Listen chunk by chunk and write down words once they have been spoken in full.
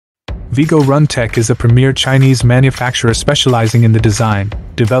Vigo Runtech is a premier Chinese manufacturer specializing in the design,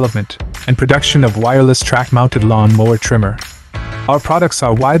 development, and production of wireless track-mounted lawn mower trimmer. Our products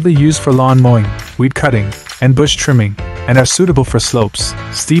are widely used for lawn mowing, weed cutting, and bush trimming, and are suitable for slopes,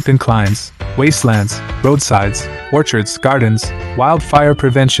 steep inclines, wastelands, roadsides, orchards, gardens, wildfire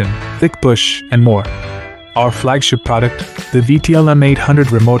prevention, thick bush, and more. Our flagship product, the VTLM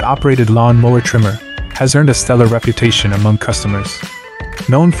 800 remote-operated lawn mower trimmer, has earned a stellar reputation among customers.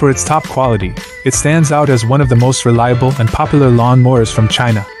 Known for its top quality, it stands out as one of the most reliable and popular lawn mowers from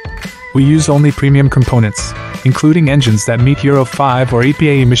China. We use only premium components, including engines that meet Euro 5 or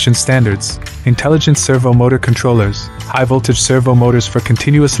EPA emission standards, intelligent servo motor controllers, high-voltage servo motors for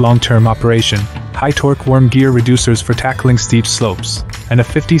continuous long-term operation, high-torque worm gear reducers for tackling steep slopes, and a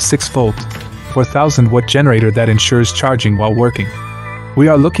 56-volt, 4,000-watt generator that ensures charging while working. We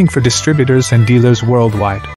are looking for distributors and dealers worldwide.